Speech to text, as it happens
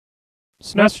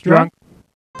SNESdrunk.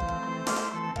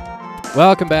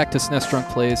 Welcome back to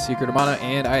SNESdrunk Plays Secret of Mana,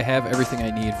 and I have everything I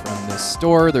need from this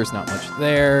store. There's not much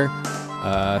there.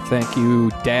 Thank you,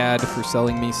 Dad, for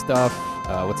selling me stuff.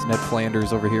 What's Ned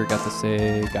Flanders over here got to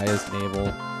say? Gaia's Navel.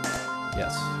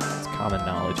 Yes, it's common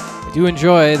knowledge. I do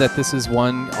enjoy that this is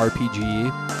one RPG,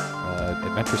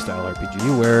 adventure-style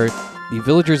RPG, where the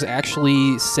villagers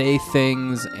actually say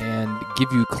things and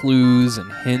give you clues and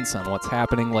hints on what's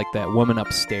happening, like that woman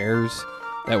upstairs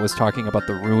that was talking about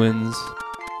the ruins,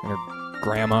 and her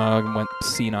grandma went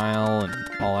senile and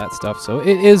all that stuff. So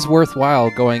it is worthwhile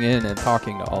going in and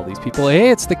talking to all these people. Hey,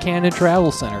 it's the Cannon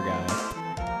Travel Center guy.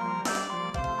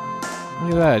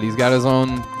 Look at that. He's got his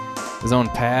own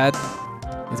pad.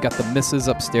 He's got the missus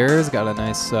upstairs. Got a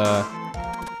nice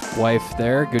wife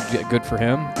there. Good for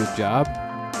him. Good job.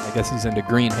 I guess he's into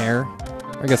green hair.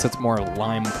 I guess it's more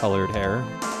lime-colored hair.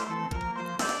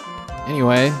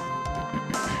 Anyway,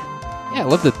 yeah, I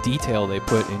love the detail they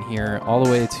put in here, all the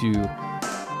way to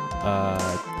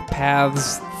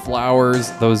paths,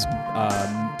 flowers, those,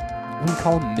 what do you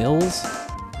call them, mills?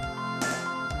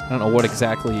 I don't know what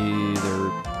exactly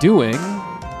they're doing.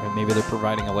 Maybe they're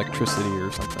providing electricity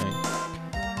or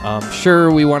something.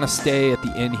 Sure, we want to stay at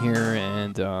the inn here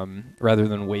and rather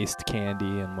than waste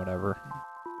candy and whatever.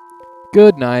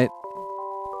 Good night.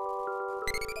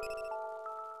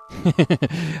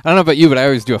 I don't know about you, but I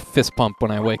always do a fist pump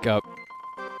when I wake up.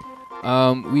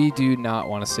 We do not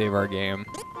want to save our game.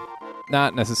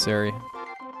 Not necessary.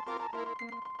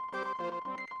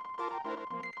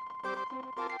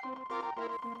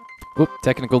 Whoop,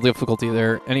 technical difficulty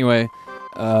there. Anyway,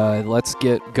 let's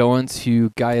get going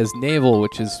to Gaia's Navel,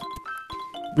 which is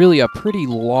really a pretty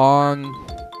long...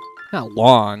 Not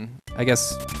long, I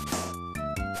guess...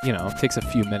 You know, it takes a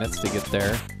few minutes to get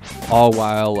there, all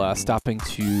while stopping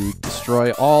to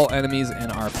destroy all enemies in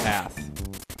our path,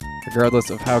 regardless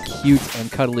of how cute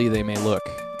and cuddly they may look.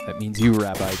 That means you,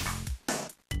 Rabbi.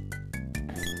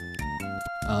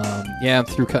 Yeah, I'm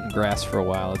through cutting grass for a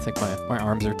while. I think my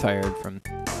arms are tired from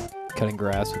cutting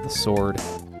grass with a sword.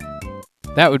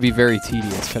 That would be very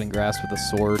tedious, cutting grass with a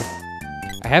sword.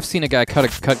 I have seen a guy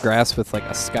cut grass with like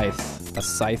a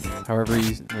scythe, however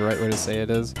the right way to say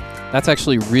it is. That's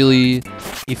actually really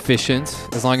efficient,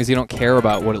 as long as you don't care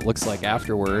about what it looks like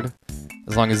afterward.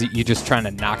 As long as you're just trying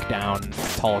to knock down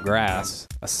tall grass.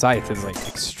 A scythe is like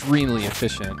extremely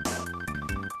efficient.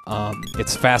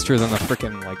 It's faster than the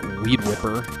frickin' like weed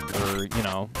whipper, or you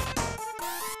know,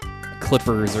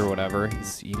 clippers or whatever.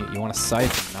 You want a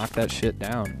scythe and knock that shit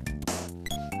down.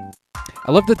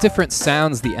 I love the different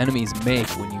sounds the enemies make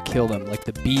when you kill them. Like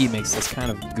the bee makes this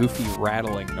kind of goofy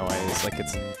rattling noise, like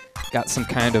it's got some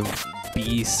kind of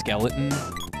bee skeleton.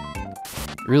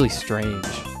 Really strange.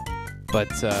 But,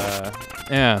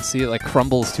 yeah, see, it like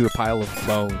crumbles to a pile of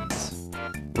bones.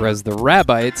 Whereas the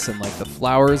rabbits and like the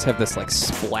flowers have this like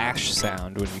splash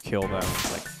sound when you kill them.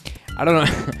 It's like, I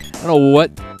don't know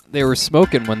what they were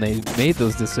smoking when they made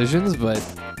those decisions, but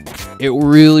it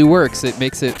really works. It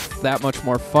makes it that much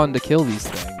more fun to kill these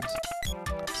things.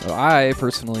 So I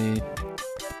personally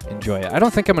enjoy it. I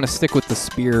don't think I'm going to stick with the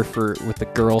spear with the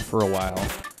girl for a while.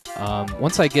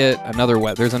 Once I get another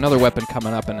weapon, there's another weapon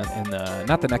coming up in the,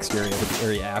 not the next area, but the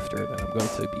area after that I'm going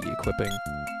to be equipping.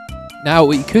 Now,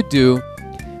 what you could do,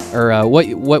 or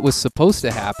what was supposed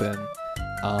to happen,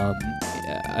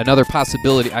 another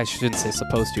possibility, I shouldn't say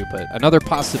supposed to, but another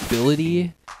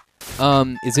possibility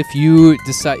is if you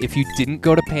didn't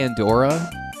go to Pandora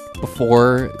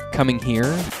before coming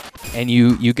here, and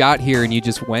you got here and you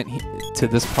just went to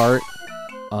this part,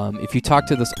 if you talk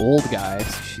to this old guy,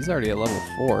 she's already at level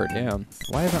 4, damn.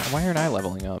 Why aren't I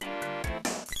leveling up?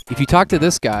 If you talk to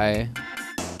this guy,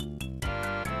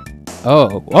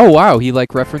 oh wow, he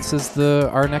like references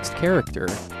our next character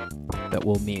that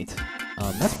we'll meet.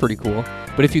 That's pretty cool.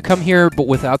 But if you come here but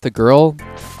without the girl,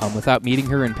 without meeting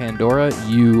her in Pandora,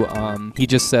 he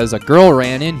just says a girl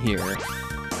ran in here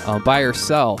by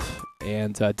herself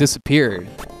and disappeared.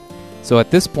 So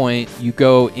at this point, you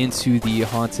go into the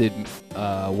haunted,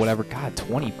 whatever, God,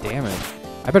 20 damage.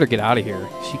 I better get out of here.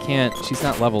 She's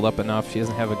not leveled up enough. She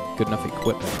doesn't have a good enough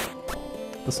equipment.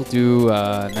 This will do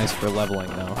nice for leveling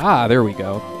though. Ah, there we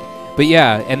go. But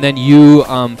yeah, and then you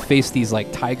face these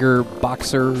like tiger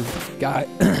boxer guy,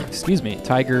 excuse me,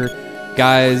 tiger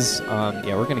guys.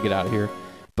 Yeah, we're gonna get out of here.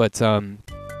 But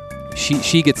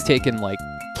she gets taken like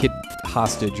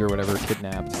hostage or whatever,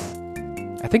 kidnapped.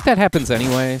 I think that happens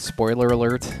anyway. Spoiler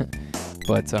alert.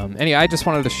 But anyway, I just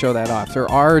wanted to show that off. There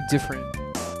are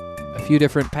a few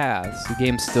different paths. The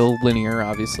game's still linear,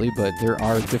 obviously, but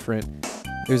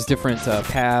there's different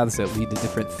paths that lead to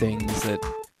different things that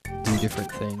do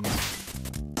different things.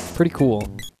 pretty cool.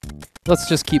 Let's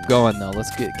just keep going, though. Let's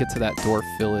get to that dwarf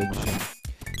village and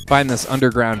find this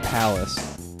underground palace.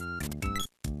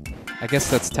 I guess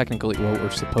that's technically what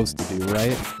we're supposed to do,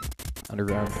 right?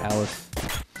 Underground palace.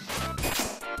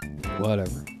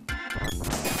 Whatever.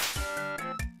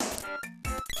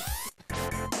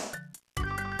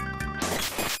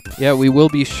 Yeah, we will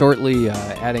be shortly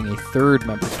adding a third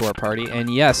member to our party.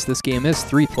 And yes, this game is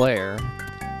 3-player.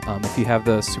 If you have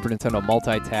the Super Nintendo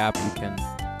multi-tap, you can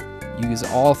use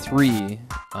all 3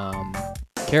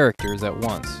 characters at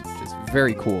once, which is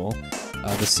very cool.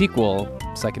 The sequel,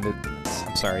 Seiken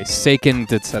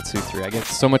Densetsu 3. I get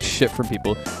so much shit from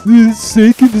people.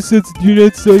 Seiken Densetsu, you're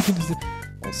not Seiken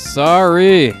Densetsu. Well,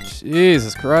 sorry.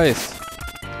 Jesus Christ.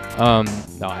 No,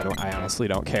 I honestly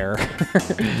don't care.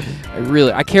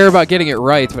 I care about getting it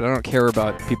right, but I don't care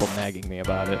about people nagging me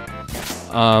about it.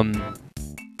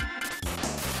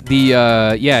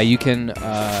 Yeah, you can,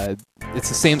 it's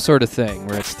the same sort of thing,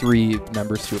 where it's 3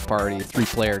 members to a party,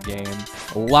 3-player game.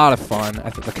 A lot of fun. I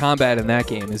think the combat in that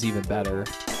game is even better.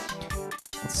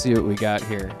 Let's see what we got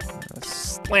here.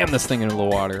 Let's slam this thing into the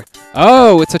water.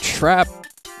 Oh, it's a trap!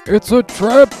 It's a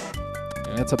trap!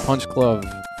 And it's a punch glove.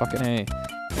 Fucking A.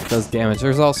 It does damage.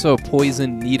 There's also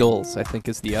poison needles, I think,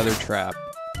 is the other trap.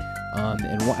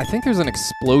 And I think there's an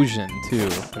explosion, too.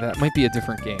 That might be a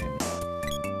different game.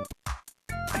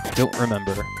 I don't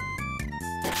remember.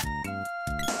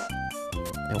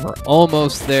 And we're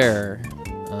almost there.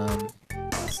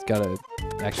 Just gotta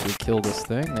actually kill this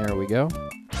thing. There we go.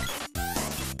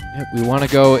 Yep, we want to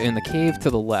go in the cave to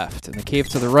the left. And the cave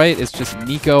to the right is just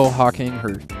Nico hawking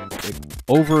her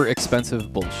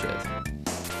over-expensive bullshit.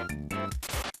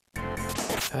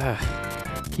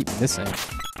 Keep missing.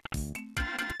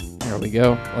 There we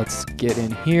go. Let's get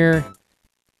in here.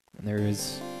 And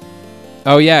there's...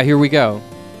 Oh yeah, here we go.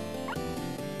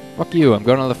 Fuck you, I'm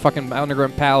going to the fucking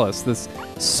underground palace. This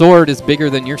sword is bigger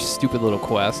than your stupid little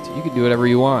quest. You can do whatever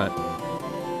you want.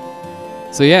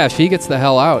 So yeah, she gets the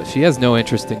hell out. She has no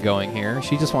interest in going here.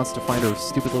 She just wants to find her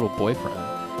stupid little boyfriend.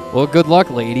 Well, good luck,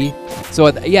 lady. So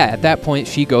at that point,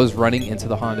 she goes running into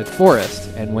the haunted forest.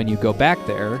 And when you go back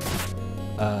there...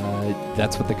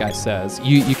 that's what the guy says.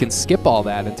 You can skip all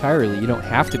that entirely. You don't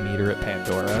have to meet her at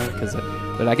Pandora,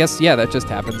 but I guess, yeah, that just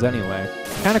happens anyway.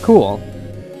 Kind of cool.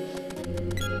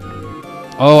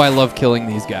 Oh, I love killing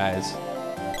these guys.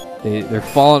 They're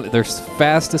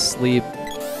fast asleep.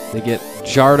 They get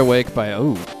jarred awake by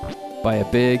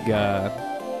a big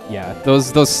yeah.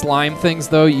 Those slime things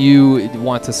though, you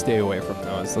want to stay away from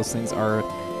those. Those things are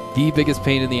the biggest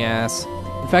pain in the ass.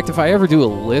 In fact, if I ever do a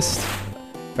list.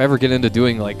 If I ever get into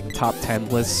doing like top 10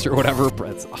 lists or whatever,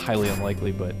 that's highly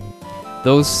unlikely, but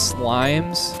those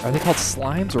slimes, are they called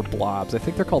slimes or blobs? I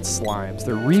think they're called slimes.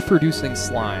 They're reproducing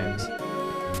slimes,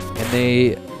 and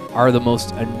they are the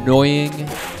most annoying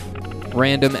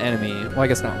random enemy. Well, I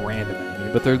guess not random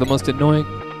enemy, but they're the most annoying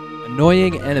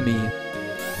enemy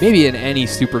maybe in any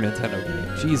Super Nintendo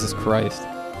game. Jesus Christ.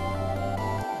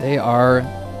 They are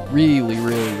really,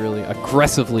 really, really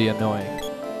aggressively annoying.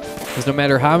 Because no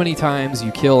matter how many times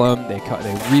you kill them, they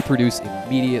reproduce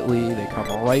immediately. They come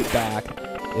right back.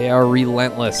 They are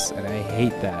relentless, and I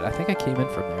hate that. I think I came in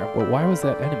from there. But why was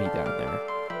that enemy down there?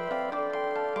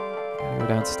 Gotta go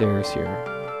downstairs here.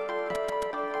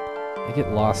 I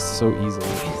get lost so easily.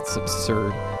 It's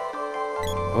absurd.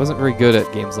 I wasn't very good at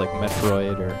games like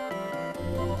Metroid or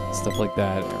stuff like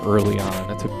that early on.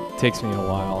 It takes me a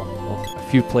while, a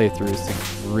few playthroughs to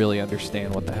really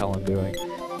understand what the hell I'm doing.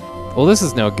 Well, this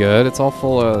is no good. It's all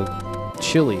full of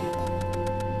chili.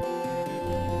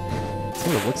 That's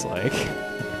what it looks like.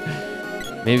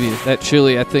 Maybe that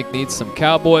chili, I think, needs some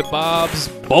Cowboy Bob's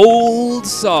bold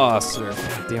sauce. Or,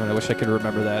 damn it, I wish I could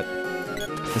remember that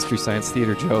Mystery Science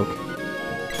Theater joke.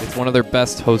 It's one of their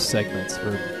best host segments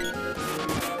where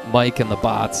Mike and the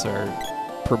bots are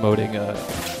promoting a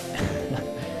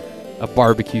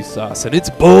barbecue sauce, and it's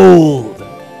bold.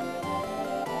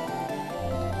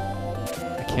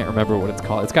 I can't remember what it's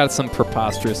called. It's got some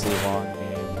preposterously long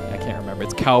name. I can't remember.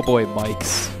 It's Cowboy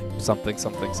Mike's something,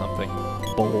 something, something.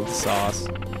 Bold sauce.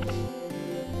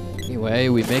 Anyway,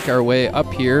 we make our way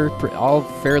up here, all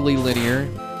fairly linear.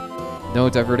 No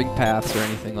diverting paths or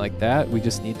anything like that. We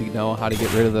just need to know how to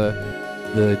get rid of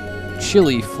the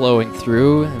chili flowing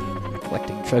through and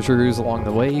collecting treasures along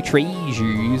the way.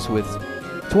 Treasures with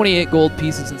 28 gold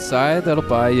pieces inside. That'll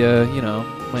buy you know,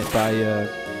 might buy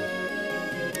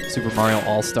Super Mario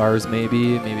All-Stars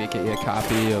maybe. Maybe get you a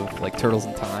copy of like Turtles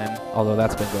in Time, although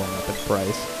that's been going up in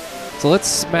price. So let's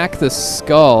smack the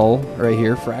skull right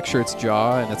here, fracture its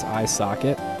jaw and its eye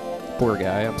socket. Poor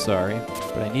guy, I'm sorry.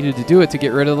 But I needed to do it to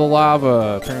get rid of the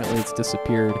lava. Apparently it's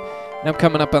disappeared And I'm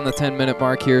coming up on the 10-minute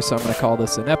mark here, so I'm going to call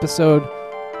this an episode.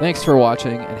 Thanks for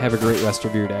watching, and have a great rest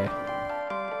of your day.